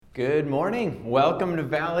Good morning. Welcome to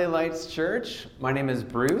Valley Lights Church. My name is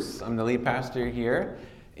Bruce. I'm the lead pastor here,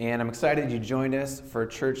 and I'm excited you joined us for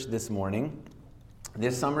church this morning.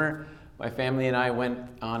 This summer, my family and I went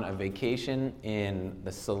on a vacation in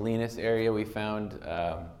the Salinas area. We found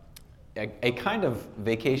a kind of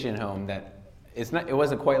vacation home that it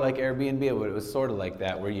wasn't quite like Airbnb, but it was sort of like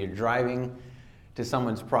that, where you're driving to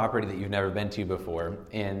someone's property that you've never been to before,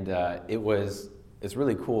 and it was this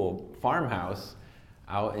really cool farmhouse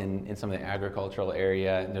out in some of the agricultural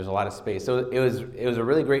area, and there's a lot of space. So it was a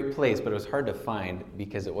really great place, but it was hard to find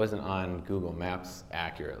because it wasn't on Google Maps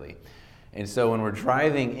accurately. And so when we're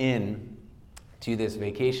driving in to this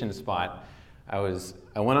vacation spot, I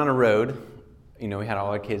went on a road. You know, we had all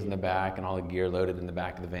our kids in the back and all the gear loaded in the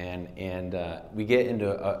back of the van, and we get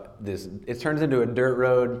into it turns into a dirt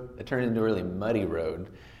road. It turns into a really muddy road,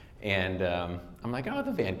 and I'm like, oh,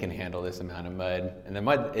 the van can handle this amount of mud. And the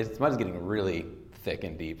mud's getting really thick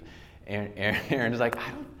and deep. And Aaron's like,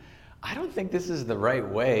 I don't think this is the right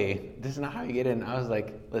way. This is not how you get in. I was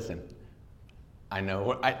like, listen, I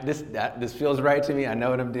know this feels right to me. I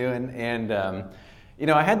know what I'm doing. And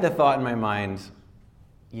I had the thought in my mind,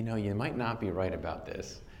 you might not be right about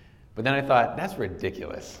this. But then I thought, that's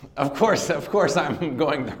ridiculous. Of course I'm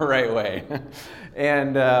going the right way.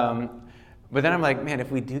 But then I'm like, man,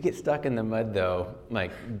 if we do get stuck in the mud, though,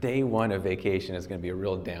 like day one of vacation is going to be a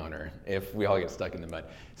real downer if we all get stuck in the mud.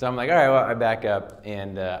 So I'm like, all right, well, I back up,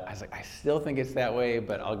 and I was like, I still think it's that way,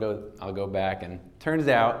 but I'll go back. And turns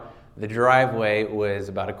out the driveway was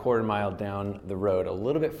about a quarter mile down the road, a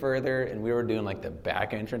little bit further, and we were doing like the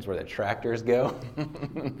back entrance where the tractors go.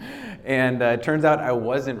 And it turns out I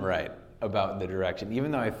wasn't right about the direction,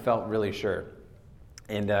 even though I felt really sure.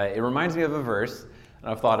 And it reminds me of a verse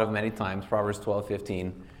I've thought of many times. Proverbs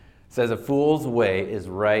 12:15 says, a fool's way is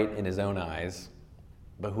right in his own eyes,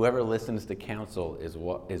 but whoever listens to counsel is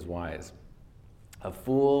wise. A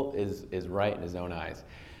fool is right in his own eyes.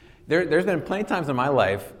 There's been plenty of times in my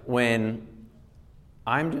life when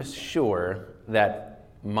I'm just sure that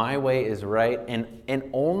my way is right, and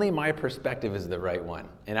only my perspective is the right one.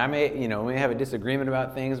 And I may have a disagreement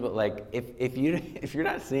about things, but like if you're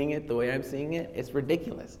not seeing it the way I'm seeing it, it's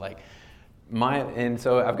ridiculous. And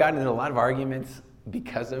so I've gotten into a lot of arguments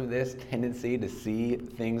because of this tendency to see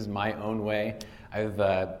things my own way. I've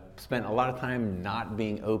spent a lot of time not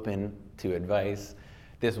being open to advice.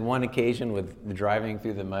 This one occasion with the driving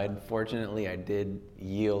through the mud, fortunately, I did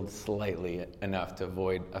yield slightly enough to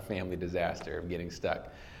avoid a family disaster of getting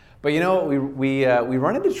stuck. But we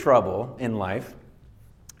run into trouble in life,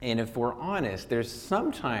 and if we're honest, there's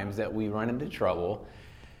sometimes that we run into trouble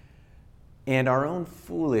and our own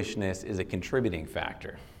foolishness is a contributing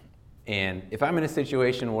factor. And if I'm in a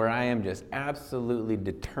situation where I am just absolutely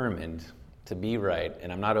determined to be right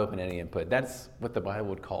and I'm not open to any input, that's what the Bible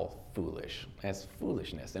would call foolish. That's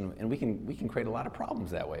foolishness. And we can create a lot of problems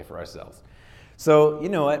that way for ourselves. So,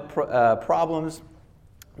 problems,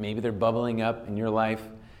 maybe they're bubbling up in your life.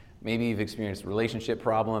 Maybe you've experienced relationship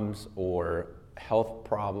problems or health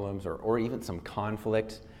problems or even some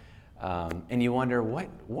conflict. And you wonder, what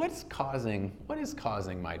is causing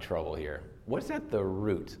my trouble here? What's at the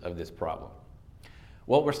root of this problem?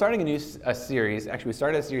 Well, we're starting a series. Actually, we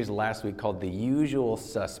started a series last week called The Usual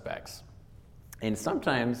Suspects. And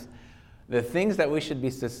sometimes the things that we should be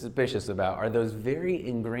suspicious about are those very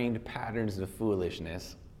ingrained patterns of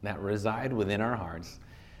foolishness that reside within our hearts.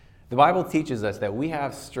 The Bible teaches us that we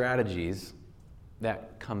have strategies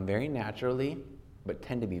that come very naturally, but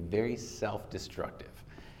tend to be very self-destructive,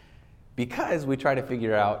 because we try to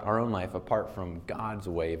figure out our own life apart from God's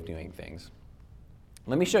way of doing things.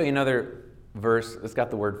 Let me show you another verse that's got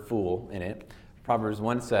the word fool in it. Proverbs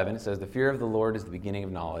 1:7, it says, the fear of the Lord is the beginning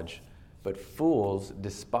of knowledge, but fools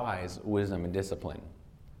despise wisdom and discipline.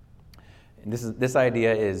 And this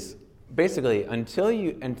idea is basically until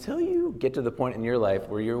you get to the point in your life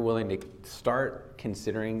where you're willing to start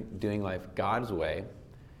considering doing life God's way,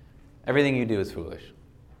 everything you do is foolish.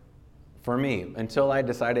 For me, until I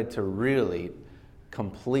decided to really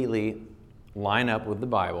completely line up with the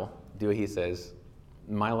Bible, do what he says,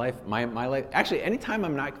 my life, actually, anytime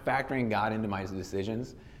I'm not factoring God into my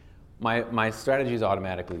decisions, my strategy is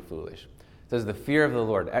automatically foolish. It says the fear of the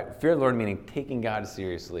Lord. Fear of the Lord meaning taking God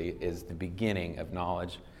seriously is the beginning of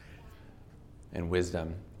knowledge and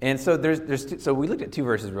wisdom. And so so we looked at two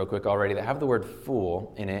verses real quick already that have the word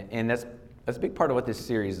fool in it, and that's a big part of what this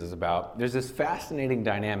series is about. There's this fascinating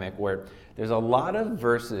dynamic where there's a lot of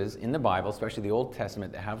verses in the Bible, especially the Old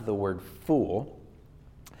Testament, that have the word fool.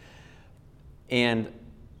 And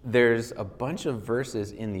there's a bunch of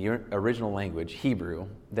verses in the original language, Hebrew,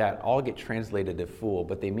 that all get translated to fool,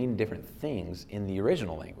 but they mean different things in the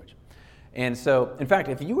original language. And so, in fact,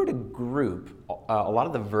 if you were to group a lot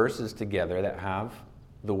of the verses together that have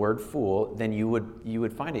the word fool, then you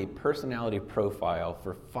would find a personality profile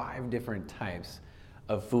for 5 different types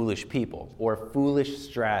of foolish people or foolish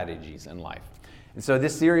strategies in life. And so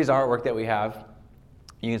this series artwork that we have,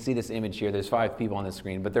 you can see this image here. There's 5 people on the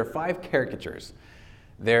screen, but they're 5 caricatures.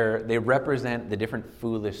 They represent the different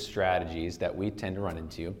foolish strategies that we tend to run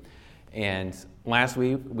into. And last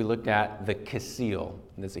week we looked at the kasil.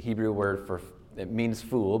 That's a Hebrew word for, it means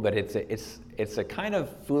fool, but it's a kind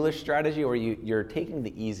of foolish strategy where you're taking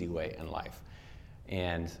the easy way in life.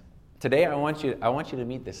 And today I want you to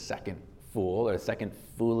meet the second fool, or the second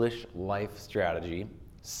foolish life strategy,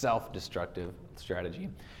 self-destructive strategy.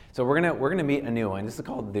 So we're gonna meet a new one. This is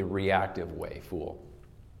called the reactive way fool.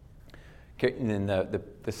 Okay, and then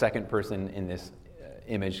the second person in this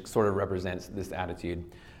image sort of represents this attitude.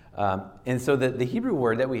 And so the Hebrew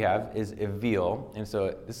word that we have is avil, and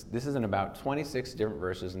so this is in about 26 different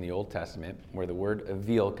verses in the Old Testament where the word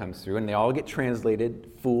avil comes through, and they all get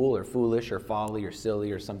translated fool or foolish or folly or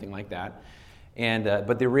silly or something like that. And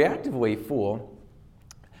but the reactive way fool,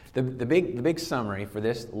 the big summary for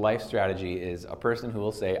this life strategy is a person who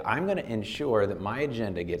will say, I'm going to ensure that my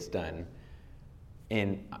agenda gets done,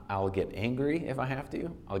 and I'll get angry if I have to,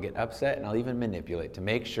 I'll get upset, and I'll even manipulate to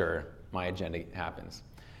make sure my agenda happens.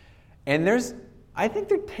 And I think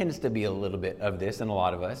there tends to be a little bit of this in a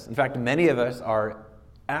lot of us. In fact, many of us are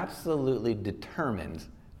absolutely determined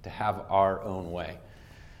to have our own way.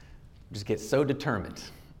 Just get so determined.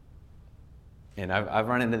 And I've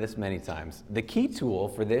run into this many times. The key tool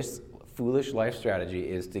for this foolish life strategy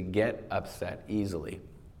is to get upset easily.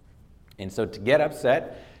 And so to get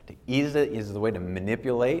upset, to ease it is the way to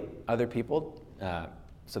manipulate other people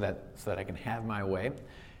so that I can have my way.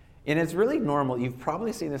 And it's really normal. You've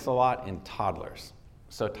probably seen this a lot in toddlers.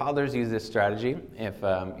 So toddlers use this strategy. If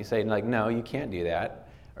you say, like, no, you can't do that,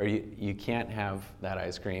 or you can't have that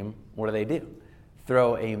ice cream, what do?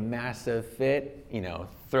 Throw a massive fit,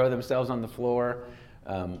 throw themselves on the floor,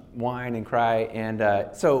 whine and cry.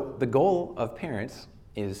 And so the goal of parents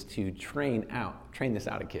is to train this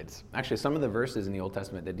out of kids. Actually, some of the verses in the Old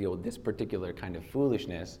Testament that deal with this particular kind of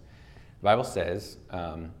foolishness, the Bible says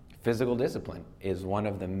physical discipline is one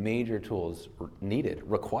of the major tools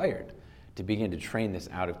required to begin to train this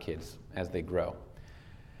out of kids as they grow.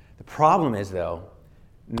 The problem is, though,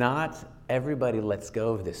 not everybody lets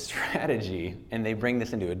go of this strategy and they bring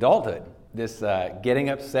this into adulthood, this getting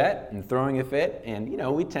upset and throwing a fit. And,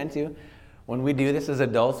 we tend to, when we do this as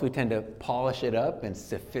adults, we tend to polish it up and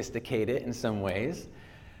sophisticate it in some ways.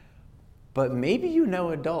 But maybe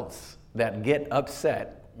adults that get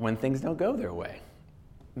upset when things don't go their way.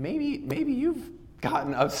 Maybe you've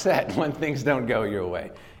gotten upset when things don't go your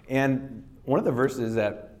way. And one of the verses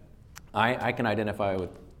that I can identify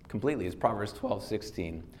with completely is Proverbs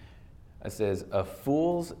 12:16. It says, a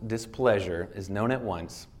fool's displeasure is known at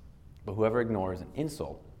once, but whoever ignores an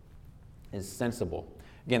insult is sensible.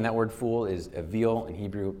 Again, that word fool is avil in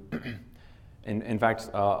Hebrew. In fact,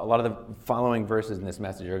 a lot of the following verses in this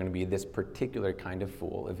message are going to be this particular kind of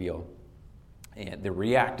fool, avil, and the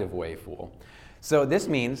reactive way fool. So this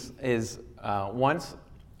means is once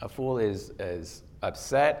a fool is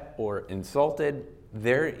upset or insulted,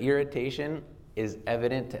 their irritation is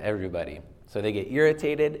evident to everybody. So they get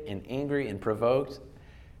irritated and angry and provoked,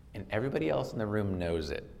 and everybody else in the room knows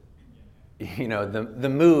it. The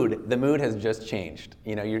mood has just changed.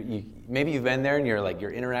 Maybe you've been there and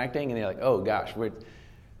you're interacting and you're like, oh gosh,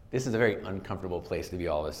 this is a very uncomfortable place to be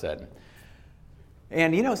all of a sudden.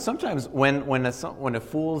 And sometimes when a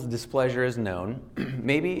fool's displeasure is known,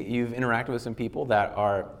 maybe you've interacted with some people that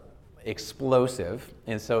are explosive,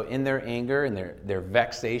 and so in their anger and their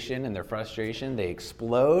vexation and their frustration, they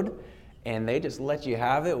explode and they just let you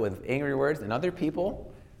have it with angry words. And other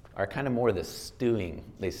people are kind of more the stewing.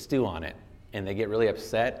 They stew on it and they get really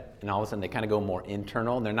upset, and all of a sudden they kind of go more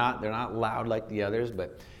internal. They're not loud like the others,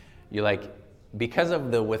 but you're like, because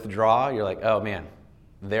of the withdrawal, you're like, oh man,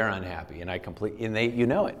 they're unhappy, and you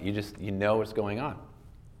know it. You know what's going on.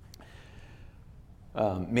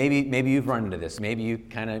 Maybe you've run into this. Maybe you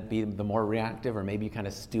kind of be the more reactive, or maybe you kind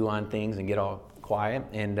of stew on things and get all quiet.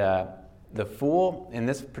 And the fool, and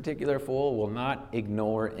this particular fool, will not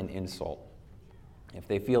ignore an insult. If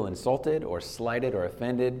they feel insulted or slighted or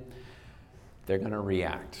offended, they're going to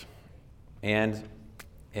react. And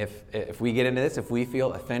if we get into this, if we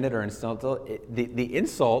feel offended or insulted, the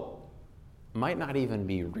insult might not even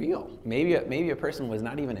be real. Maybe a person was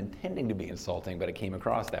not even intending to be insulting, but it came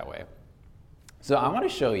across that way. So I want to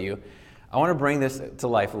show you, I want to bring this to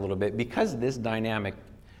life a little bit because this dynamic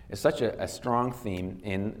is such a strong theme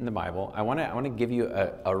in the Bible. I want to give you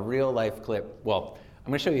a real life clip. Well, I'm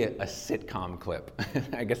going to show you a sitcom clip.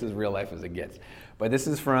 I guess as real life as it gets. But this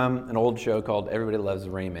is from an old show called Everybody Loves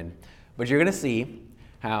Raymond. But you're going to see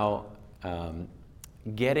how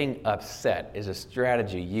getting upset is a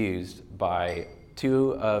strategy used by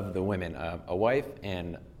two of the women, a wife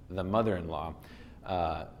and the mother-in-law.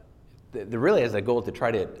 There really has a goal to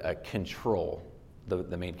try to control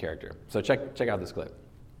the main character. So check out this clip.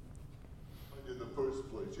 In the first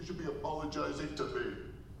place, you should be apologizing to me.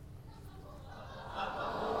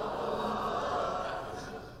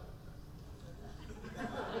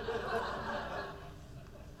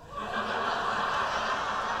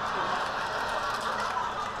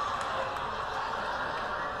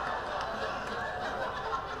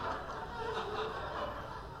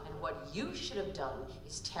 You should have done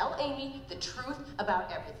is tell Amy the truth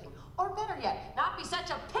about everything. Or better yet, not be such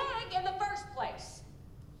a pig in the first place.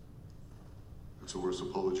 That's the worst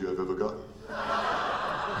apology I've ever gotten.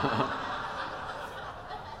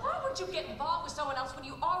 Why would you get involved with someone else when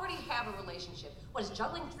you already have a relationship? What, does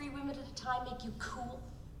juggling 3 women at a time make you cool?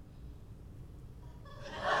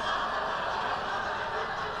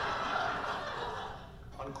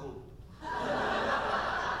 Uncool.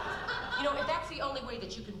 You know, if that's the only way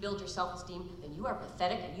that you can build your self-esteem, then you are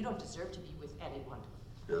pathetic and you don't deserve to be with anyone.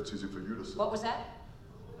 Yeah, it's easy for you to say. What was that?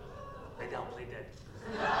 Lay down, play dead.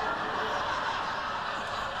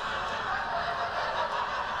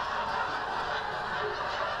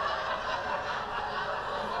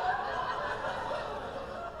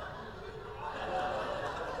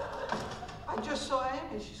 I just saw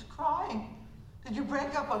Amy. She's crying. Did you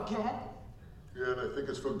break up again? Yeah, and I think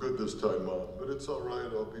it's for good this time, Mom. But it's all right.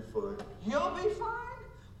 I'll be fine. You'll be fine?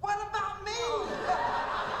 What about me? Amy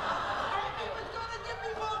was gonna give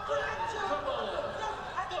me more grandchildren. Come on.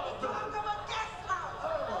 I think it's time to have a guest house.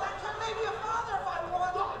 I can leave your father if I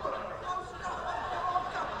want. Oh, stop.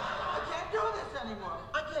 I can't do this anymore.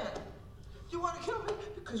 I can't. You want to kill me?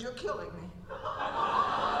 Because you're killing me.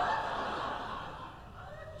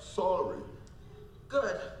 Sorry.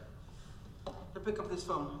 Good. To pick up this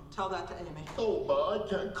phone. Tell that to Amy. Oh, Ma, I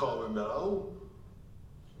can't call her now.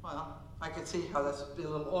 Well, I could see how that's be a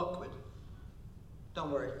little awkward.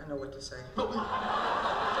 Don't worry, I know what to say. Stop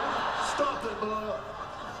it, Ma.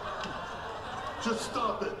 Just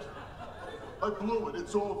stop it. I blew it.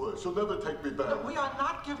 It's over. She'll never take me back. But we are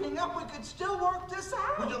not giving up. We could still work this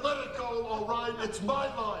out. Will you let it go, all right? It's my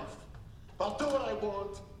life. I'll do what I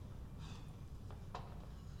want.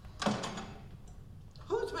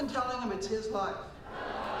 Who's been telling him it's his life?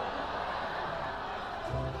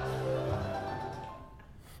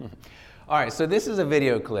 All right, so this is a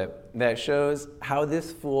video clip that shows how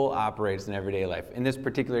this fool operates in everyday life. In this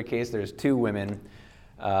particular case, there's two women,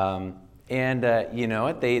 and you know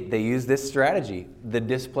what? They use this strategy. The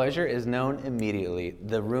displeasure is known immediately.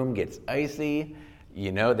 The room gets icy.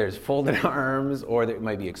 You know, there's folded arms, or it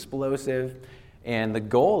might be explosive, and the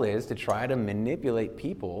goal is to try to manipulate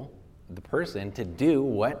people, the person, to do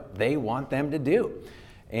what they want them to do.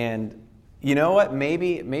 And you know what?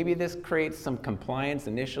 Maybe this creates some compliance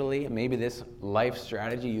initially. Maybe this life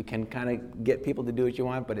strategy, you can kind of get people to do what you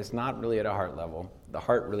want, but it's not really at a heart level. The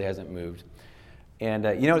heart really hasn't moved. And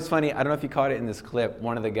you know, it's funny. I don't know if you caught it in this clip.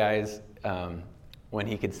 One of the guys, when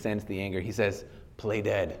he could sense the anger, he says, "Play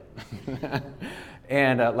dead,"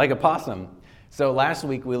 and like a possum. So last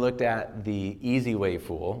week we looked at the easy way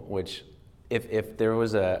fool, which if there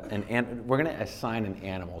was we're going to assign an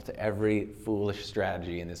animal to every foolish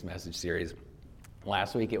strategy in this message series.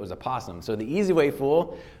 Last week it was a possum. So the easy way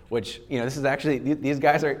fool, which, you know, this is actually, these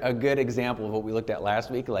guys are a good example of what we looked at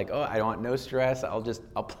last week. Like, oh, I want no stress. I'll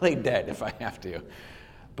play dead if I have to.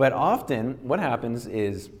 But often what happens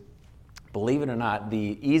is, believe it or not,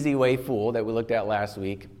 the easy way fool that we looked at last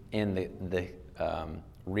week and the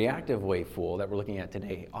reactive way fool that we're looking at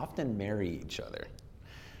today often marry each other.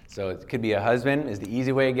 So it could be a husband is the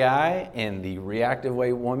easy way guy and the reactive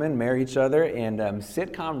way woman marry each other. And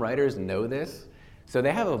sitcom writers know this, so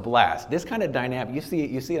they have a blast. This kind of dynamic, you see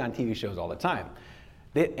it on TV shows all the time.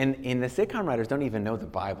 And the sitcom writers don't even know the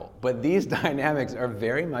Bible, but these dynamics are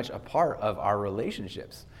very much a part of our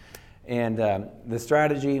relationships. And the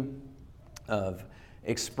strategy of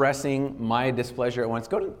expressing my displeasure at once.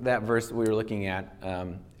 Go to that verse we were looking at.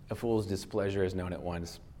 A fool's displeasure is known at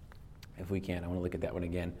once. If we can, I want to look at that one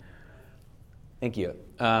again. Thank you.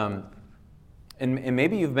 And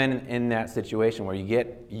maybe you've been in that situation where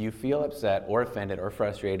you feel upset or offended or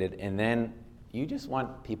frustrated, and then you just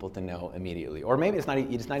want people to know immediately. Or maybe it's not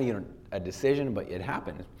even a decision, but it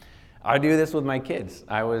happens. I do this with my kids.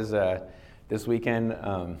 I was, this weekend,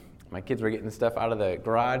 my kids were getting stuff out of the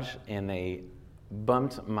garage, and they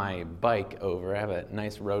bumped my bike over. I have a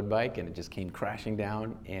nice road bike, and it just came crashing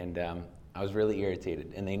down, and I was really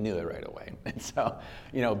irritated, and they knew it right away. And so,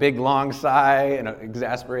 big long sigh and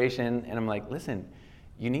exasperation, and I'm like, listen,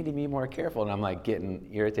 you need to be more careful. And I'm like getting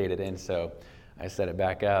irritated, and so I set it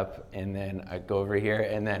back up, and then I go over here,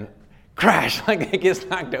 and then crash, like it gets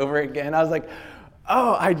knocked over again. I was like,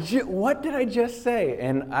 oh, what did I just say?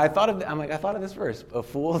 And I thought of this verse: a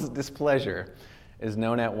fool's displeasure is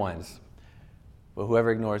known at once, but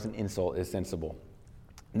whoever ignores an insult is sensible.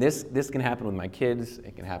 This can happen with my kids.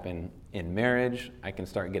 It can happen in marriage. I can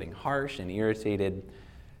start getting harsh and irritated.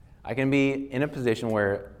 I can be in a position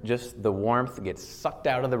where just the warmth gets sucked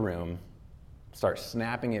out of the room, start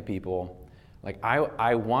snapping at people. Like,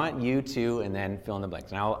 I want you to, and then fill in the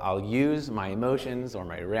blanks. And I'll use my emotions or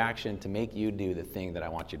my reaction to make you do the thing that I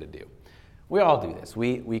want you to do. We all do this.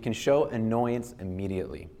 We can show annoyance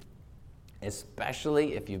immediately,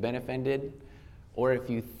 especially if you've been offended or if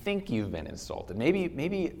you think you've been insulted.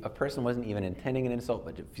 Maybe a person wasn't even intending an insult,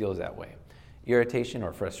 but it feels that way. Irritation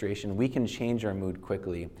or frustration, we can change our mood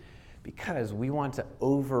quickly because we want to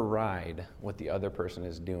override what the other person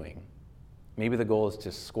is doing. Maybe the goal is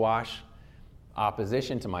to squash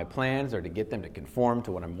opposition to my plans or to get them to conform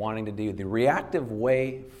to what I'm wanting to do. The reactive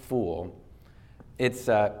way fool, this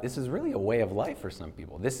is really a way of life for some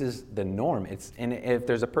people. This is the norm. And if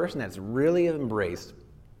there's a person that's really embraced,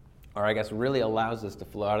 or I guess really allows this to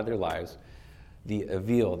flow out of their lives, the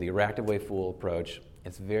reactive way fool approach,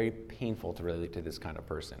 it's very painful to relate to this kind of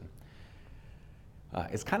person.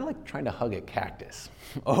 It's kind of like trying to hug a cactus.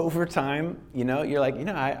 Over time, you're like,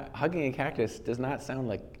 hugging a cactus does not sound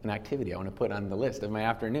like an activity I want to put on the list of my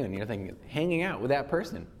afternoon. You're thinking, hanging out with that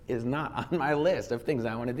person is not on my list of things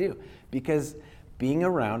I want to do. Because being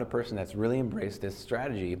around a person that's really embraced this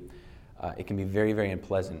strategy, it can be very, very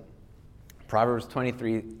unpleasant. Proverbs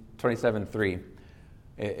 27:3,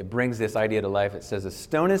 it brings this idea to life. It says, a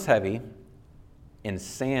stone is heavy and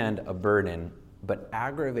sand a burden, but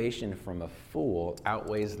aggravation from a fool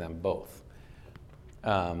outweighs them both.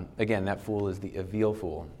 Again, that fool is the avil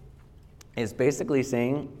fool. It's basically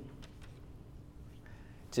saying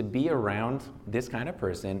to be around this kind of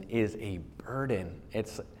person is a burden.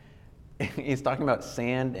 He's talking about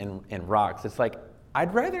sand and rocks. It's like,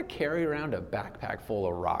 I'd rather carry around a backpack full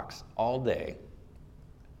of rocks all day.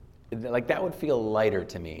 Like, that would feel lighter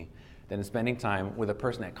to me than spending time with a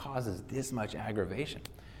person that causes this much aggravation.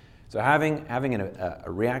 So having a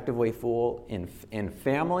reactive way fool in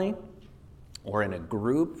family or in a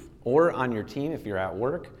group or on your team if you're at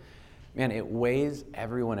work, man, it weighs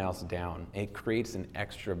everyone else down. It creates an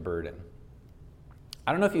extra burden.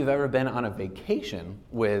 I don't know if you've ever been on a vacation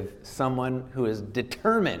with someone who is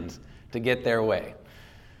determined to get their way.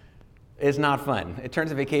 It's not fun. It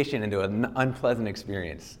turns a vacation into an unpleasant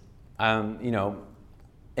experience.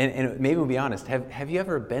 And maybe we'll be honest, have you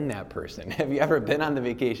ever been that person? Have you ever been on the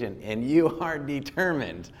vacation and you are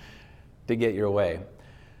determined to get your way?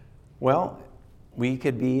 Well,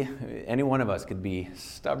 any one of us could be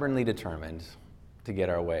stubbornly determined to get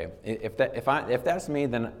our way. If that's me,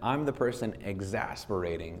 then I'm the person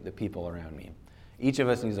exasperating the people around me. Each of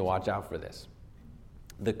us needs to watch out for this.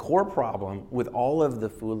 The core problem with all of the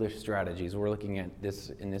foolish strategies we're looking at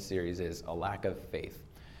in this series is a lack of faith.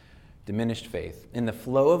 Diminished faith. In the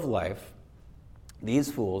flow of life,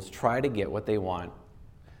 these fools try to get what they want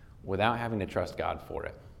without having to trust God for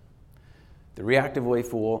it. The reactive way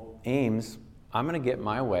fool aims, I'm going to get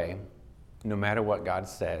my way no matter what God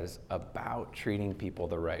says about treating people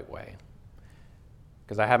the right way.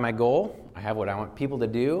 Because I have my goal, I have what I want people to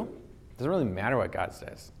do. It doesn't really matter what God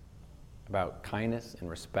says about kindness and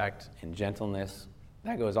respect and gentleness.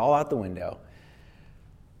 That goes all out the window.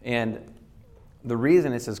 And the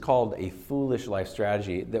reason this is called a foolish life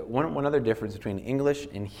strategy, that one other difference between English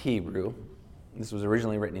and Hebrew, this was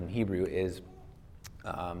originally written in Hebrew, is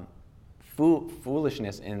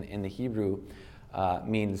foolishness in the Hebrew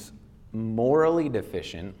means morally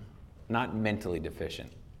deficient, not mentally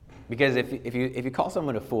deficient. Because if you call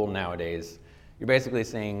someone a fool nowadays, you're basically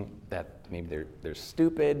saying that maybe they're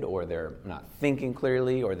stupid, or they're not thinking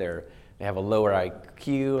clearly, or they have a lower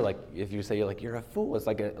IQ. Like if you say you're a fool, it's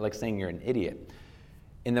like saying you're an idiot.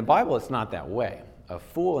 In the Bible, it's not that way. A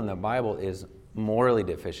fool in the Bible is morally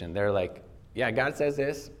deficient. They're like, yeah, God says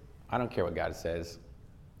this. I don't care what God says,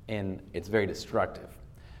 and it's very destructive.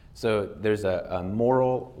 So there's a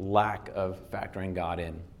moral lack of factoring God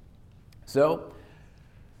in. So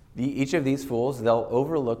each of these fools, they'll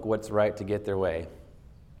overlook what's right to get their way.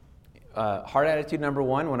 heart attitude number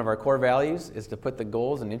one of our core values is to put the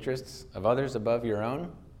goals and interests of others above your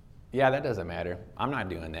own. Yeah, that doesn't matter. I'm not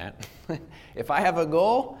doing that. If I have a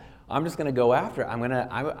goal, I'm just going to go after it.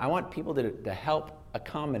 I want people to help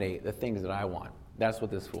accommodate the things that I want. That's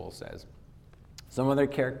what this fool says. Some other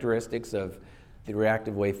characteristics of the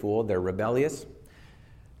reactive way fool: they're rebellious,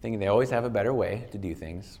 thinking they always have a better way to do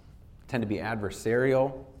things, tend to be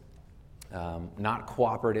adversarial, not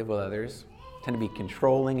cooperative with others, tend to be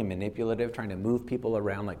controlling and manipulative, trying to move people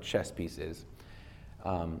around like chess pieces.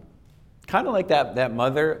 Kind of like that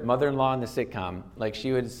mother-in-law in the sitcom. Like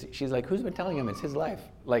she's like, who's been telling him it's his life?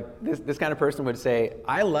 Like this kind of person would say,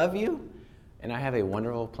 I love you, and I have a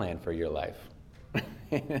wonderful plan for your life.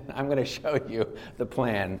 I'm going to show you the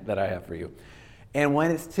plan that I have for you. And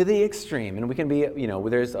when it's to the extreme, and we can be,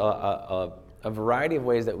 there's a variety of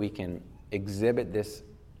ways that we can exhibit this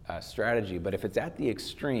strategy, but if it's at the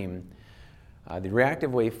extreme, the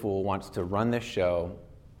reactive way fool wants to run the show,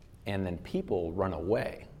 and then people run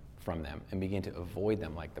away from them and begin to avoid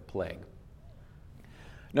them like the plague.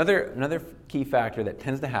 Another key factor that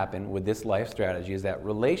tends to happen with this life strategy is that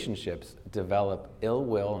relationships develop ill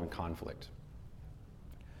will and conflict.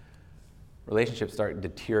 Relationships start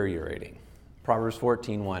deteriorating. Proverbs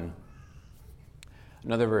 14:1.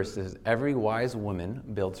 Another verse says, every wise woman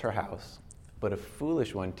builds her house, but a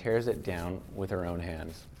foolish one tears it down with her own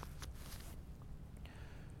hands.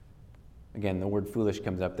 Again, the word foolish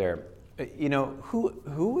comes up there. Who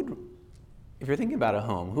would, if you're thinking about a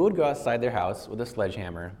home, who would go outside their house with a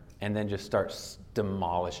sledgehammer and then just start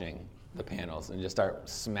demolishing the panels and just start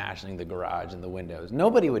smashing the garage and the windows?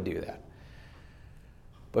 Nobody would do that.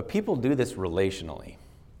 But people do this relationally.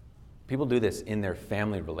 People do this in their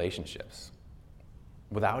family relationships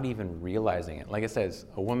without even realizing it. Like it says,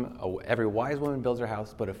 every wise woman builds her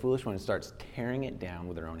house, but a foolish one starts tearing it down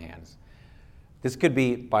with her own hands. This could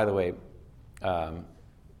be, by the way,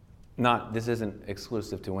 this isn't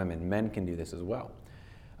exclusive to women. Men can do this as well.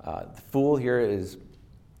 The fool here is,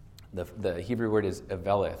 the Hebrew word is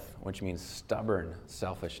eveleth, which means stubborn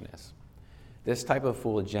selfishness. This type of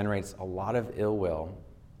fool generates a lot of ill will,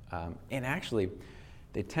 and actually,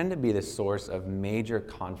 they tend to be the source of major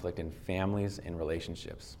conflict in families and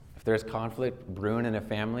relationships. If there's conflict brewing in a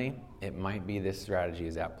family, it might be this strategy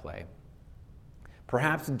is at play.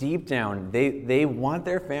 Perhaps deep down, they want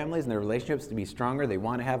their families and their relationships to be stronger. They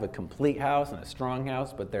want to have a complete house and a strong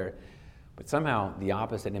house, but somehow the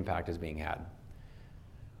opposite impact is being had.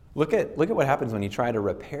 Look at what happens when you try to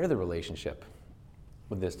repair the relationship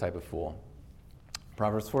with this type of fool.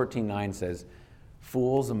 Proverbs 14:9 says,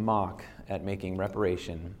 fools mock at making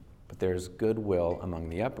reparation, but there's goodwill among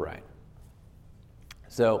the upright.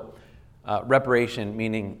 So, reparation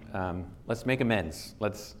meaning let's make amends.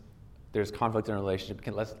 There's conflict in a relationship.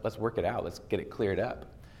 Let's work it out. Let's get it cleared up. It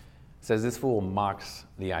says this fool mocks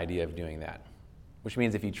the idea of doing that, which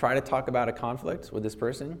means if you try to talk about a conflict with this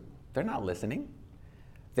person, they're not listening.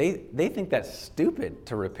 They think that's stupid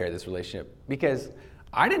to repair this relationship because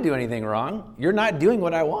I didn't do anything wrong. You're not doing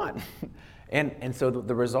what I want. And so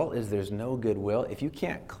the result is there's no goodwill. If you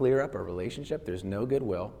can't clear up a relationship, there's no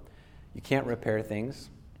goodwill. You can't repair things.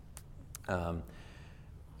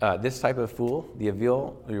 This type of fool, the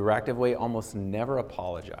reactive way, almost never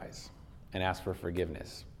apologize and ask for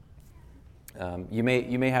forgiveness. You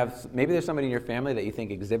may have, maybe there's somebody in your family that you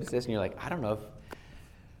think exhibits this, and you're like, I don't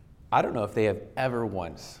know if they have ever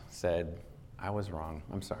once said, I was wrong.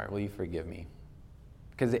 I'm sorry. Will you forgive me?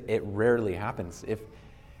 Because it rarely happens. If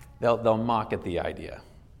they'll mock at the idea.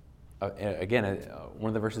 Again, one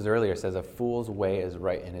of the verses earlier says, a fool's way is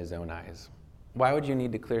right in his own eyes. Why would you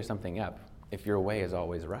need to clear something up if your way is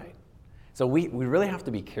always right? So we really have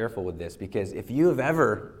to be careful with this, because if you have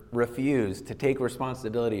ever refused to take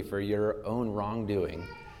responsibility for your own wrongdoing,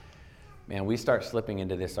 man, we start slipping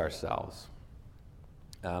into this ourselves.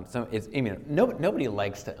 Nobody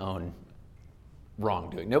likes to own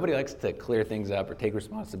wrongdoing. Nobody likes to clear things up or take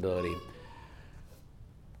responsibility.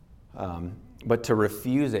 But to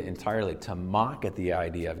refuse it entirely, to mock at the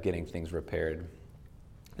idea of getting things repaired.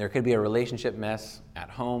 There could be a relationship mess at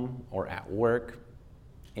home or at work,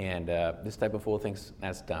 and this type of fool thinks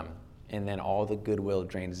that's dumb, and then all the goodwill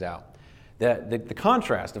drains out. The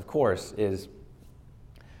contrast, of course, is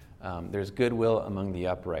there's goodwill among the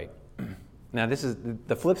upright. Now, this is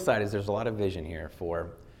the flip side. Is there's a lot of vision here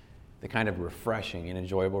for the kind of refreshing and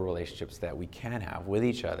enjoyable relationships that we can have with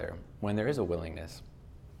each other when there is a willingness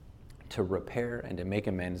to repair and to make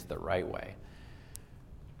amends the right way.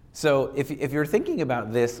 So if you're thinking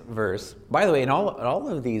about this verse, by the way, in all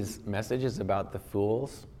of these messages about the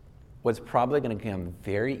fools, what's probably going to come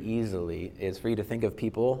very easily is for you to think of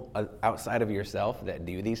people outside of yourself that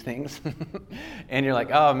do these things. And you're like,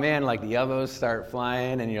 oh man, like the elbows start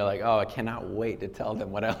flying, and you're like, oh, I cannot wait to tell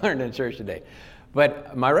them what I learned in church today.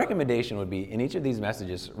 But my recommendation would be, in each of these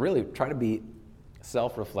messages, really try to be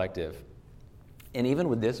self-reflective. And even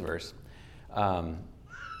with this verse, what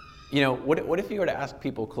if you were to ask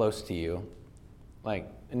people close to you,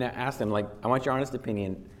 and ask them, I want your honest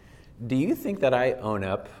opinion, do you think that I own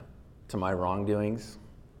up to my wrongdoings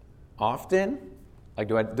often?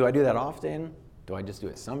 Do I do that often? Do I just do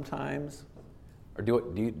it sometimes? Or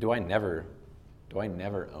do I never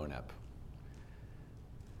own up?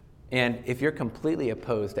 And if you're completely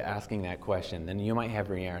opposed to asking that question, then you might have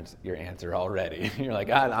your answer already. You're like,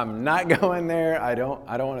 I'm not going there. I don't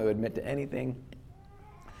want to admit to anything.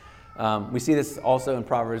 We see this also in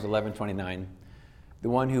Proverbs 11:29. The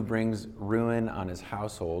one who brings ruin on his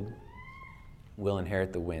household will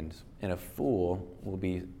inherit the wind, and a fool will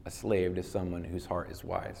be a slave to someone whose heart is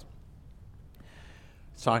wise.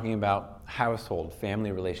 It's talking about household,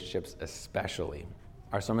 family relationships especially,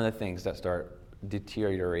 are some of the things that start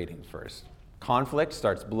deteriorating first. Conflict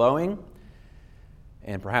starts blowing,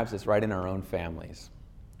 and perhaps it's right in our own families.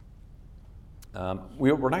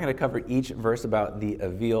 We're not going to cover each verse about the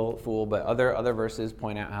Avil fool, but other verses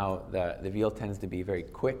point out how the Avil tends to be very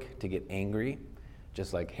quick to get angry,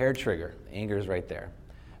 just like hair trigger. Anger is right there.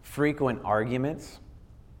 Frequent arguments,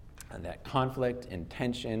 and that conflict and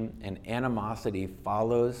tension and animosity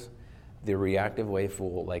follows the reactive wave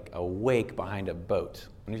fool like a wake behind a boat.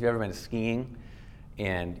 If you've ever been skiing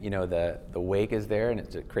and the wake is there and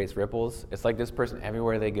it creates ripples, it's like this person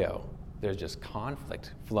everywhere they go, there's just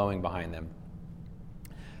conflict flowing behind them.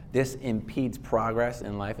 This impedes progress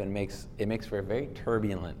in life and makes for a very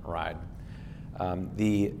turbulent ride.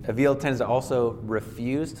 The Avil tends to also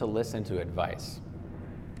refuse to listen to advice.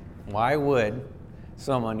 Why would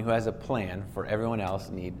someone who has a plan for everyone else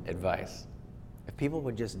need advice? If people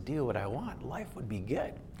would just do what I want, life would be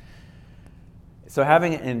good. So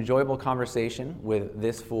having an enjoyable conversation with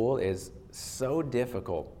this fool is so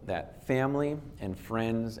difficult that family and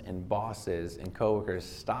friends and bosses and coworkers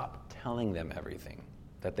stop telling them everything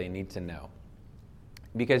that they need to know.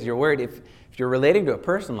 Because you're worried if you're relating to a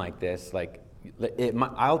person like this,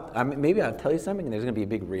 maybe I'll tell you something and there's going to be a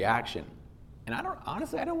big reaction. And I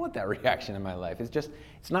don't want that reaction in my life.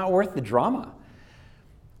 It's not worth the drama.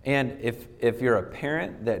 And if you're a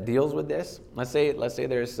parent that deals with this, let's say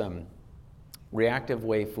there's some reactive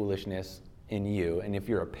wave foolishness in you, and if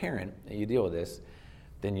you're a parent and you deal with this,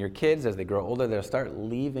 then your kids, as they grow older, they'll start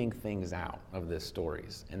leaving things out of the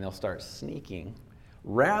stories, and they'll start sneaking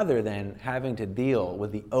rather than having to deal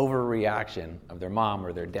with the overreaction of their mom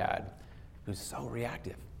or their dad, who's so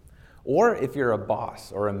reactive. Or if you're a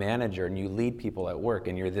boss or a manager and you lead people at work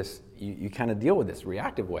and you kind of deal with this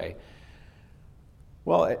reactive way,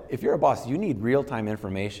 well, if you're a boss, you need real-time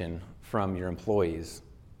information from your employees.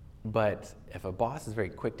 But if a boss is very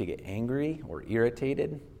quick to get angry or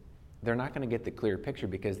irritated, they're not going to get the clear picture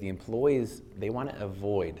because the employees, they want to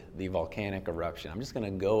avoid the volcanic eruption. I'm just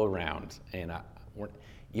going to go around, and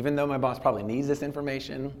even though my boss probably needs this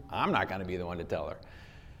information, I'm not going to be the one to tell her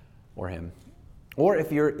or him. Or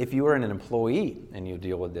if you are an employee and you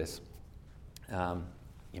deal with this,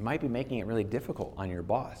 you might be making it really difficult on your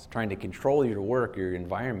boss, trying to control your work, your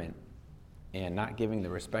environment, and not giving the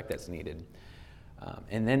respect that's needed.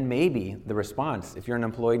 And then maybe the response, if you're an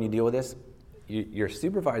employee and you deal with this, your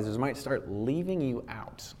supervisors might start leaving you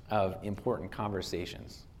out of important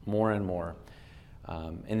conversations more and more.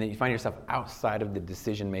 And then you find yourself outside of the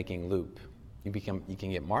decision-making loop. You can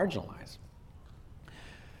get marginalized.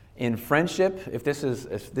 In friendship, if this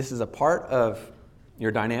is a part of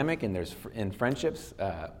your dynamic, and in friendships,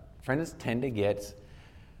 friends tend to get,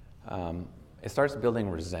 it starts building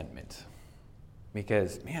resentment.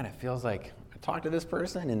 Because, man, it feels like I talk to this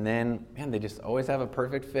person, and then, man, they just always have a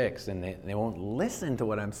perfect fix, and they won't listen to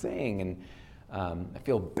what I'm saying, and I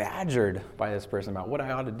feel badgered by this person about what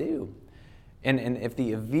I ought to do. And if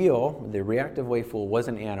the Avil, the reactive wave fool, was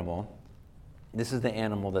an animal, this is the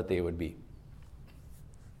animal that they would be.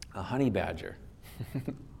 A honey badger.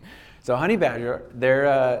 So a honey badger,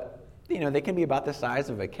 they can be about the size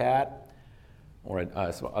of a cat or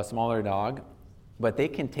a smaller dog, but they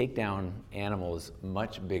can take down animals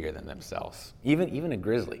much bigger than themselves, even a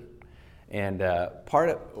grizzly. And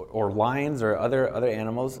or lions or other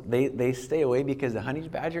animals, they stay away because the honey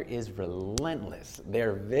badger is relentless.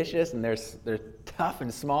 They're vicious and they're tough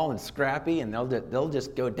and small and scrappy, and they'll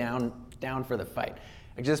just go down for the fight.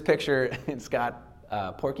 I just picture it's got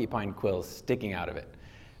porcupine quills sticking out of it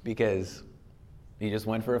because he just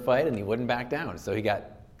went for a fight and he wouldn't back down. So he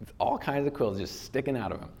got It's all kinds of quills just sticking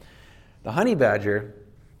out of them. The honey badger,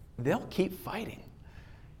 they'll keep fighting,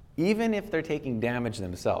 even if they're taking damage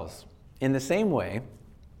themselves. In the same way,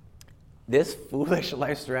 this foolish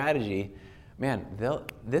life strategy, man,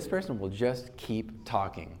 this person will just keep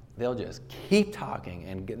talking. They'll just keep talking,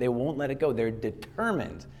 and they won't let it go. They're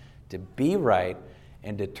determined to be right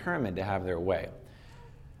and determined to have their way.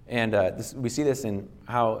 And we see this in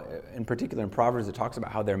particular in Proverbs, it talks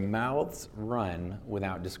about how their mouths run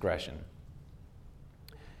without discretion.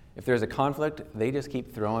 If there's a conflict, they just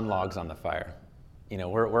keep throwing logs on the fire.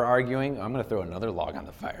 We're arguing, I'm going to throw another log on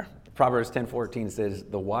the fire. Proverbs 10:14 says,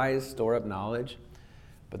 "The wise store up knowledge,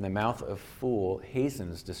 but the mouth of fool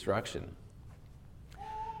hastens destruction."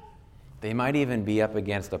 They might even be up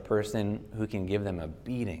against a person who can give them a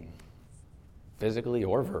beating, physically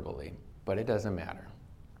or verbally, but it doesn't matter.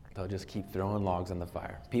 They'll just keep throwing logs on the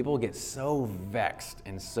fire. People get so vexed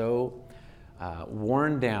and so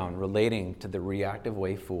worn down relating to the reactive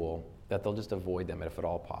way fool that they'll just avoid them if at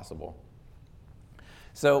all possible.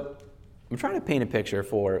 So I'm trying to paint a picture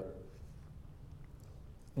for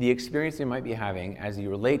the experience you might be having as you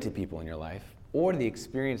relate to people in your life, or the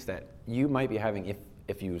experience that you might be having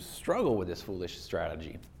if you struggle with this foolish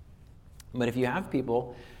strategy. But if you have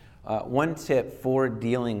people, one tip for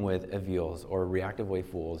dealing with aveels or reactive way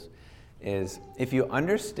fools is if you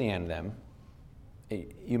understand them,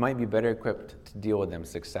 you might be better equipped to deal with them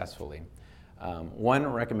successfully. One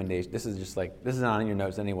recommendation, this is not in your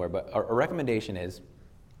notes anywhere, but a recommendation is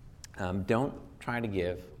don't try to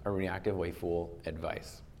give a reactive way fool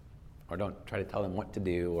advice, or don't try to tell them what to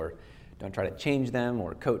do, or don't try to change them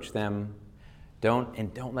or coach them.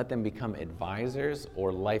 Don't let them become advisors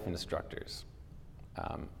or life instructors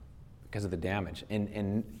because of the damage.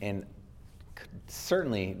 And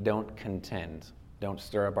certainly don't contend. Don't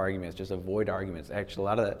stir up arguments. Just avoid arguments. Actually, a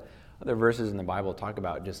lot of the other verses in the Bible talk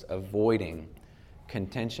about just avoiding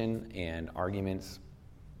contention and arguments,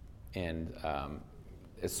 and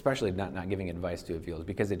especially not giving advice to aveels,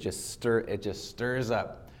 because it just stirs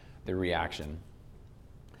up the reaction.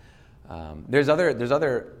 There's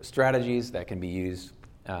other strategies that can be used.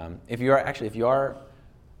 If you are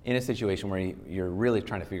in a situation where you're really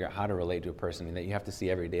trying to figure out how to relate to a person that you have to see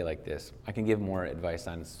every day like this, I can give more advice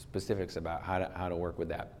on specifics about how to work with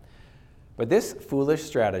that. But this foolish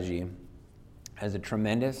strategy has a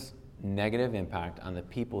tremendous negative impact on the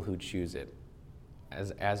people who choose it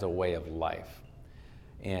as a way of life.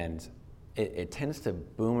 And it tends to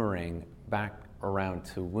boomerang back around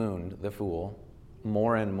to wound the fool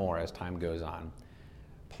more and more as time goes on.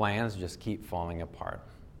 Plans just keep falling apart.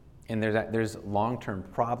 And there's long-term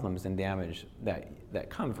problems and damage that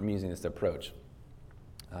come from using this approach.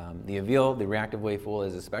 The aveel, the reactive way fool,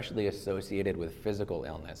 is especially associated with physical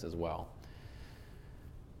illness as well.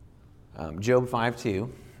 Job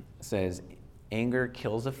 5:2 says, "Anger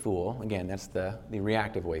kills a fool." Again, that's the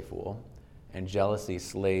reactive way fool. "And jealousy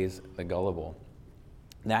slays the gullible."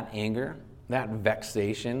 That anger, that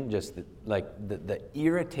vexation, just the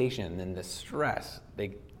irritation and the stress,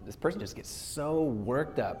 this person just gets so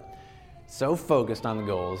worked up, so focused on the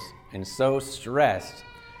goals, and so stressed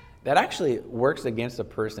that actually works against a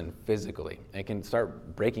person physically. It can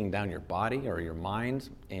start breaking down your body or your mind.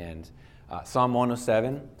 And Psalm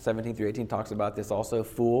 107, 17 through 18 talks about this also.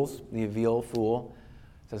 Fools, the aveel fool,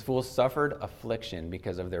 says, "Fools suffered affliction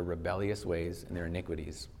because of their rebellious ways and their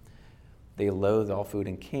iniquities. They loathed all food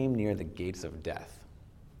and came near the gates of death."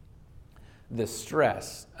 The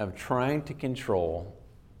stress of trying to control,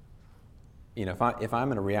 if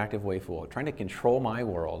I'm in a reactive way fool, trying to control my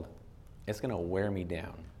world, it's going to wear me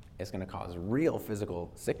down. It's going to cause real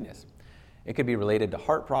physical sickness. It could be related to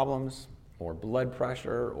heart problems or blood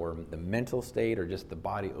pressure or the mental state or just the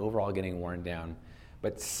body overall getting worn down.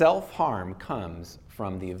 But self-harm comes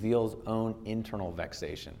from the aveel's own internal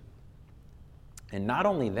vexation. And not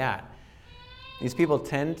only that, these people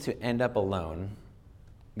tend to end up alone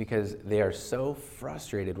because they are so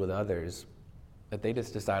frustrated with others that they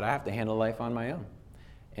just decide, I have to handle life on my own.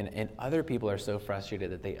 And other people are so frustrated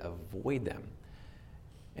that they avoid them.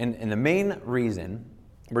 And the main reason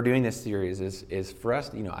we're doing this series is for us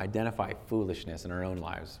to identify foolishness in our own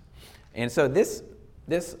lives. And so this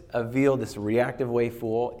aveel, this reactive way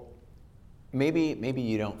fool, maybe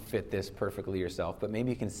you don't fit this perfectly yourself, but maybe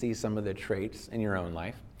you can see some of the traits in your own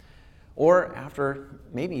life. Or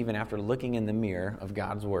maybe even after looking in the mirror of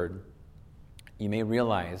God's Word, you may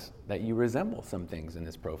realize that you resemble some things in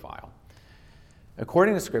this profile.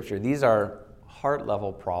 According to Scripture, these are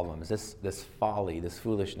heart-level problems, this folly, this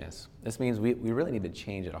foolishness. This means we really need to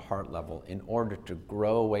change at a heart level in order to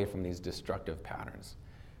grow away from these destructive patterns.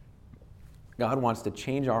 God wants to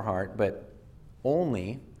change our heart, but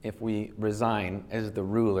only if we resign as the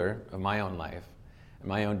ruler of my own life and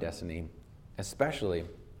my own destiny, especially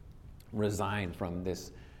resign from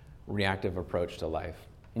this reactive approach to life.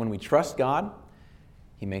 When we trust God,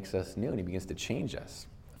 he makes us new and he begins to change us.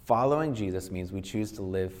 Following Jesus means we choose to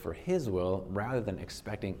live for his will rather than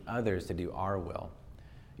expecting others to do our will.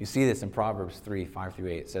 You see this in Proverbs 3,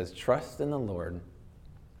 5-8. It says, "Trust in the Lord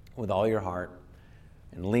with all your heart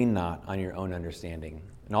and lean not on your own understanding.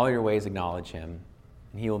 In all your ways acknowledge him,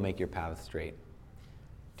 and he will make your path straight.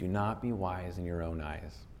 Do not be wise in your own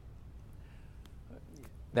eyes."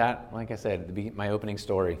 That, like I said, my opening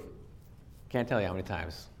story, can't tell you how many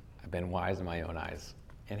times I've been wise in my own eyes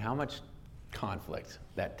and how much conflict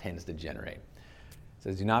that tends to generate. It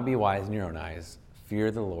says, "Do not be wise in your own eyes.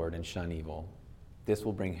 Fear the Lord and shun evil. This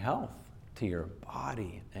will bring health to your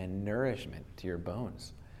body and nourishment to your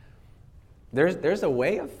bones." There's a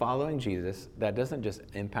way of following Jesus that doesn't just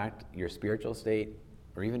impact your spiritual state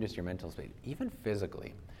or even just your mental state, even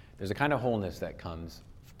physically. There's a kind of wholeness that comes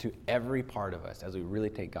to every part of us as we really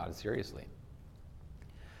take God seriously.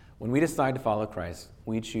 When we decide to follow Christ,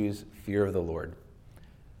 we choose fear of the Lord.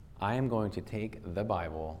 I am going to take the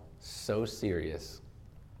Bible so serious,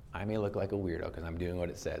 I may look like a weirdo because I'm doing what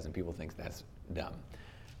it says and people think that's dumb.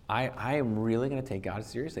 I am really going to take God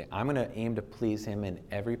seriously. I'm going to aim to please him in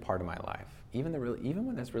every part of my life, even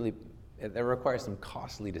when that requires some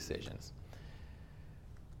costly decisions.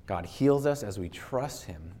 God heals us as we trust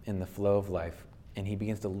him in the flow of life, and he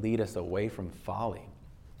begins to lead us away from folly.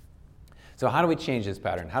 So how do we change this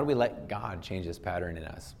pattern? How do we let God change this pattern in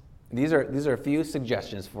us? These are a few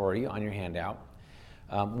suggestions for you on your handout.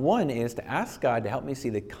 One is to ask God to help me see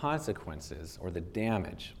the consequences or the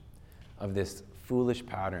damage of this foolish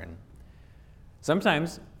pattern.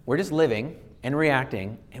 Sometimes we're just living and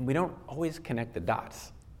reacting, and we don't always connect the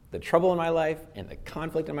dots. The trouble in my life and the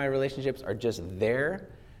conflict in my relationships are just there,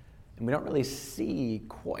 and we don't really see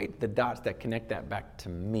quite the dots that connect that back to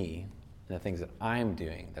me and the things that I'm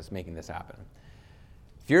doing that's making this happen.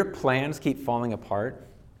 If your plans keep falling apart,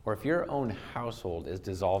 or if your own household is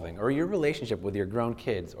dissolving, or your relationship with your grown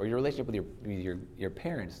kids, or your relationship with your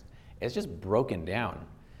parents is just broken down,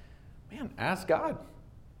 man, ask God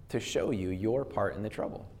to show you your part in the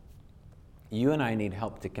trouble. You and I need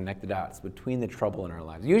help to connect the dots between the trouble in our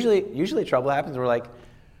lives. Usually trouble happens, we're like,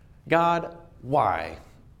 God, why?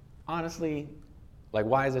 Honestly, like,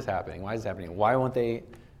 why is this happening? Why is this happening? Why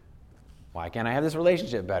can't I have this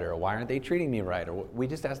relationship better? Or why aren't they treating me right? Or we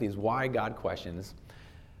just ask these why God questions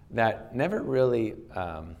that never really,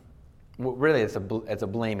 it's a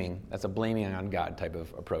blaming on God type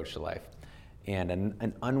of approach to life, and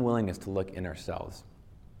an unwillingness to look in ourselves.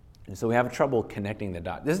 And so we have trouble connecting the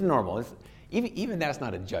dots. This is normal. Even that's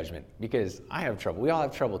not a judgment, because I have trouble. We all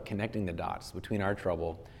have trouble connecting the dots between our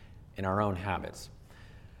trouble and our own habits.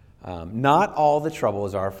 Not all the trouble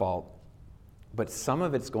is our fault, but some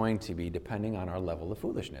of it's going to be depending on our level of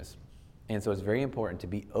foolishness. And so it's very important to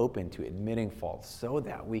be open to admitting faults so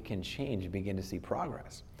that we can change and begin to see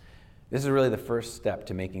progress. This is really the first step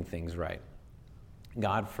to making things right.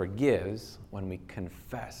 God forgives when we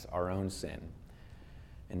confess our own sin.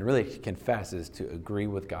 And really, confess is to agree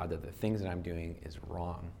with God that the things that I'm doing is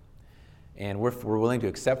wrong. And if we're willing to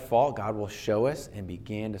accept fault, God will show us and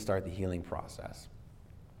begin to start the healing process.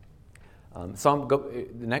 The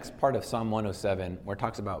next part of Psalm 107, where it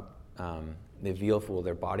talks about the veal fool,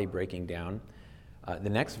 their body breaking down. The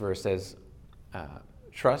next verse says,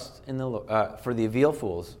 trust in the Lord. For the veal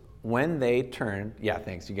fools, when they turn,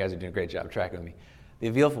 thanks, you guys are doing a great job tracking with me. The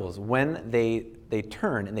veal fools, when they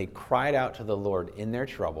turned and they cried out to the Lord in their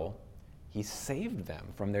trouble, he saved them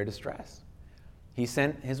from their distress. He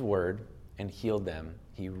sent his word and healed them.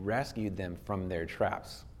 He rescued them from their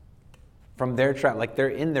traps. From their trap, like they're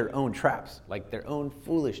in their own traps, like their own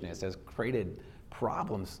foolishness has created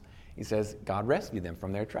problems. He says, God rescued them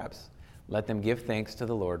from their traps. Let them give thanks to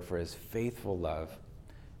the Lord for his faithful love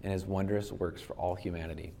and his wondrous works for all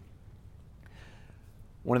humanity.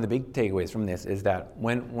 One of the big takeaways from this is that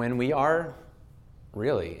when we are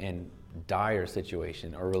really in dire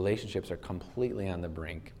situation, our relationships are completely on the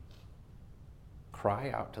brink,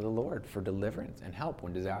 cry out to the Lord for deliverance and help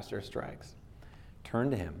when disaster strikes. Turn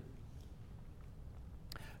to him.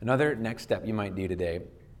 Another next step you might do today,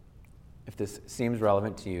 if this seems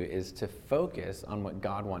relevant to you, is to focus on what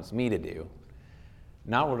God wants me to do,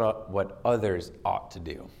 not what others ought to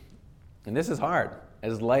do. And this is hard.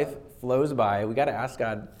 As life flows by, we got to ask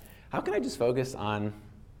God, how can I just focus on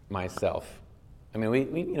myself? I mean,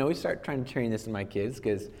 we start trying to train this in my kids,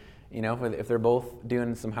 because if they're both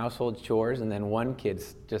doing some household chores and then one kid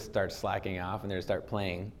just starts slacking off and they start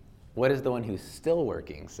playing, what does the one who's still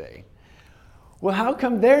working say? well, how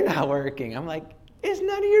come they're not working? I'm like, it's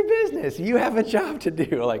none of your business. You have a job to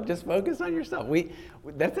do. Like, just focus on yourself.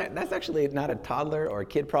 That's actually not a toddler or a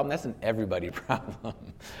kid problem. That's an everybody problem.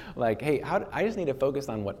 Like, hey, I just need to focus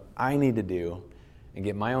on what I need to do and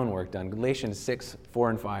get my own work done. Galatians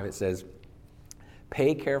 6:4-5, it says,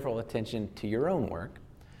 pay careful attention to your own work,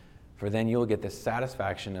 for then you'll get the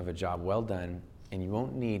satisfaction of a job well done, and you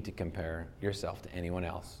won't need to compare yourself to anyone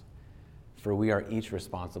else. For we are each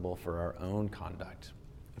responsible for our own conduct.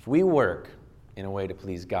 If we work in a way to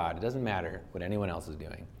please God, it doesn't matter what anyone else is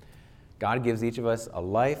doing. God gives each of us a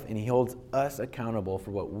life, and he holds us accountable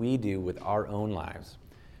for what we do with our own lives.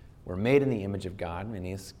 We're made in the image of God, and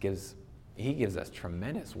he gives us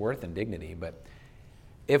tremendous worth and dignity. But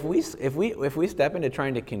if we step into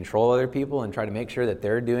trying to control other people and try to make sure that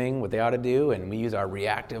they're doing what they ought to do, and we use our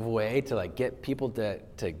reactive way to like get people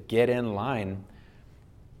to get in line,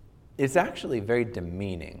 it's actually very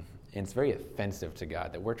demeaning. And it's very offensive to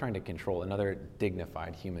God that we're trying to control another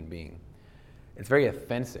dignified human being. It's very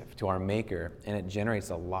offensive to our Maker, and it generates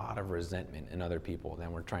a lot of resentment in other people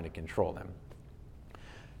when we're trying to control them.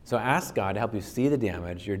 So ask God to help you see the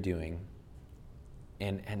damage you're doing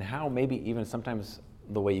and how maybe even sometimes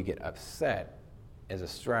the way you get upset is a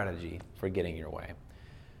strategy for getting your way.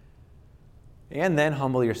 And then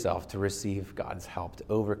humble yourself to receive God's help to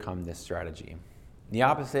overcome this strategy. The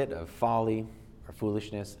opposite of folly or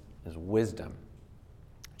foolishness is wisdom.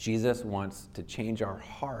 Jesus wants to change our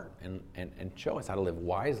heart and show us how to live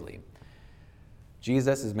wisely.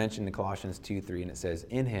 Jesus is mentioned in Colossians 2:3, and it says,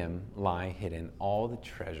 in him lie hidden all the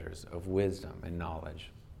treasures of wisdom and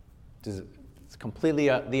knowledge. It's completely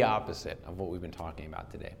the opposite of what we've been talking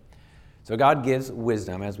about today. So God gives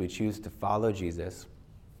wisdom as we choose to follow Jesus,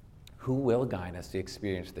 who will guide us to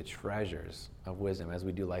experience the treasures of wisdom as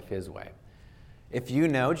we do life his way. If you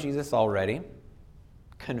know Jesus already,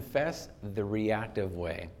 confess the reactive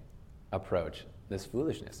way approach, this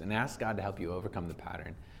foolishness, and ask God to help you overcome the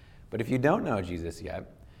pattern. But if you don't know Jesus yet,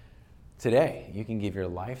 today you can give your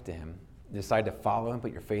life to him, decide to follow him,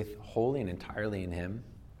 put your faith wholly and entirely in him,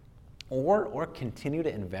 or continue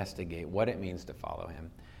to investigate what it means to follow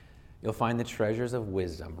him. You'll find the treasures of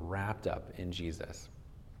wisdom wrapped up in Jesus.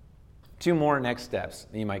 2 more next steps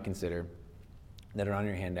that you might consider that are on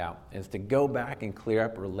your handout is to go back and clear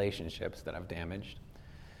up relationships that I've damaged.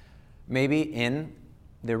 Maybe in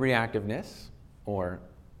the reactiveness or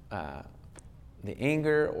the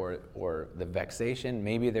anger or the vexation,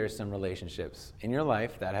 maybe there's some relationships in your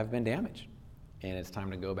life that have been damaged, and it's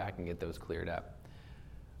time to go back and get those cleared up.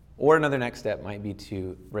 Or another next step might be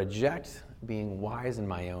to reject being wise in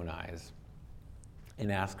my own eyes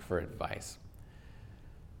and ask for advice.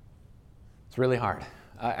 It's really hard.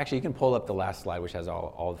 Actually, you can pull up the last slide, which has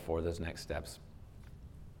all 4 of those next steps.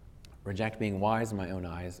 Reject being wise in my own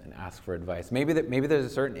eyes and ask for advice. Maybe there's a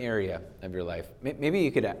certain area of your life. Maybe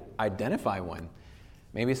you could identify one.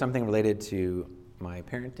 Maybe something related to my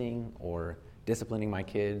parenting or disciplining my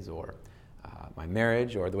kids or my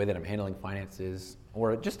marriage or the way that I'm handling finances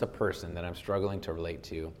or just a person that I'm struggling to relate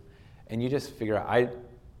to. And you just figure out,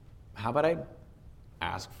 how about I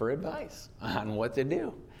ask for advice on what to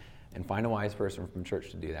do and find a wise person from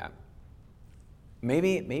church to do that.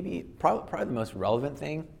 Probably the most relevant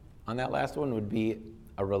thing on that last one would be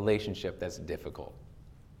a relationship that's difficult.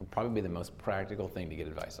 Would probably be the most practical thing to get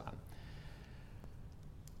advice on.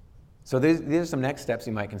 So these are some next steps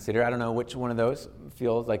you might consider. I don't know which one of those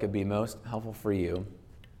feels like it'd be most helpful for you.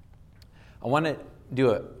 I want to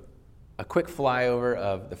do a quick flyover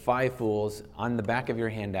of the 5 fools. On the back of your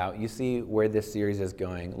handout, you see where this series is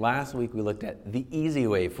going. Last week we looked at the easy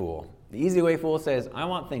way fool. The easy way fool says, I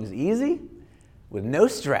want things easy with no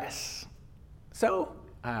stress. So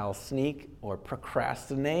I'll sneak or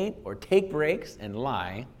procrastinate or take breaks and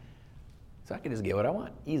lie so I can just get what I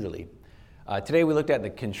want easily. Today we looked at the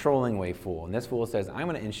controlling way fool, and this fool says, I'm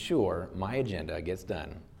going to ensure my agenda gets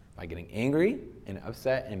done by getting angry and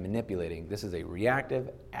upset and manipulating. This is a reactive,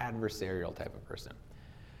 adversarial type of person.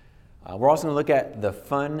 We're also going to look at the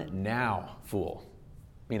fun now fool,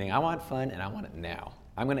 meaning I want fun and I want it now.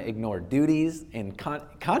 I'm going to ignore duties and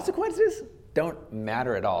consequences don't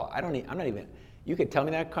matter at all. You could tell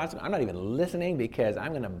me that consequence, I'm not even listening because I'm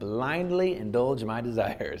going to blindly indulge my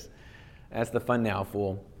desires. That's the fun now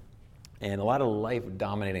fool. And a lot of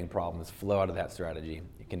life-dominating problems flow out of that strategy.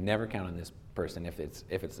 You can never count on this person if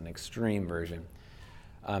it's an extreme version.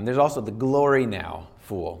 There's also the glory now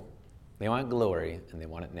fool. They want glory and they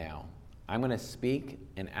want it now. I'm going to speak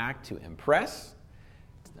and act to impress.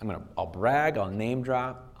 I'll brag, I'll name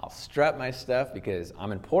drop, I'll strut my stuff because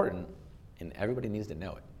I'm important and everybody needs to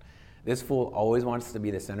know it. This fool always wants to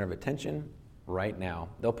be the center of attention right now.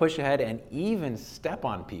 They'll push ahead and even step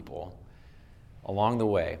on people along the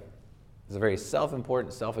way. It's a very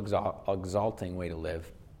self-important, self-exalting way to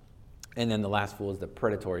live. And then the last fool is the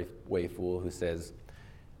predatory way fool who says,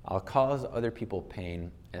 I'll cause other people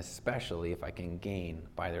pain, especially if I can gain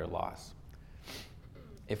by their loss.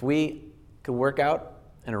 If we could work out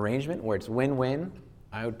an arrangement where it's win-win,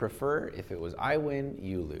 I would prefer if it was I win,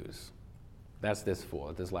 you lose. That's this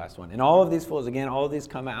fool, this last one. And all of these fools, again, all of these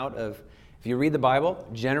come out of, if you read the Bible,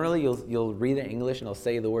 generally you'll read it in English and it'll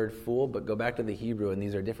say the word fool, but go back to the Hebrew and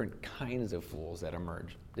these are different kinds of fools that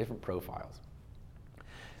emerge, different profiles.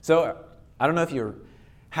 So I don't know if you're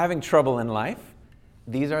having trouble in life.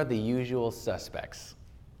 These are the usual suspects.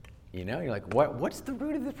 You know, you're like, what's the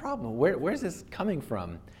root of the problem? Where's this coming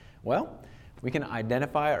from? Well, we can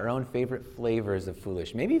identify our own favorite flavors of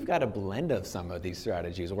foolish. Maybe you've got a blend of some of these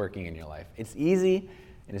strategies working in your life. It's easy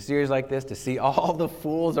in a series like this to see all the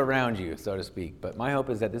fools around you, so to speak. But my hope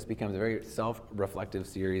is that this becomes a very self-reflective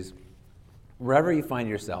series. Wherever you find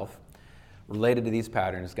yourself related to these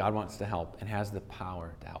patterns, God wants to help and has the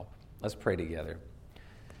power to help. Let's pray together.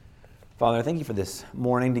 Father, I thank you for this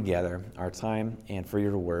morning together, our time, and for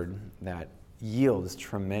your word that yields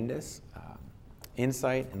tremendous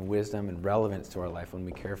insight and wisdom and relevance to our life when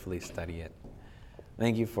we carefully study it.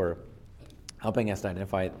 Thank you for helping us to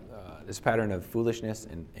identify this pattern of foolishness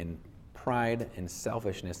and pride and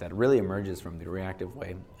selfishness that really emerges from the reactive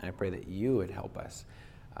way. And I pray that you would help us.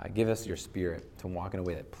 Give us your spirit to walk in a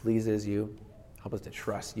way that pleases you. Help us to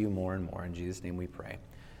trust you more and more. In Jesus' name we pray.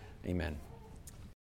 Amen.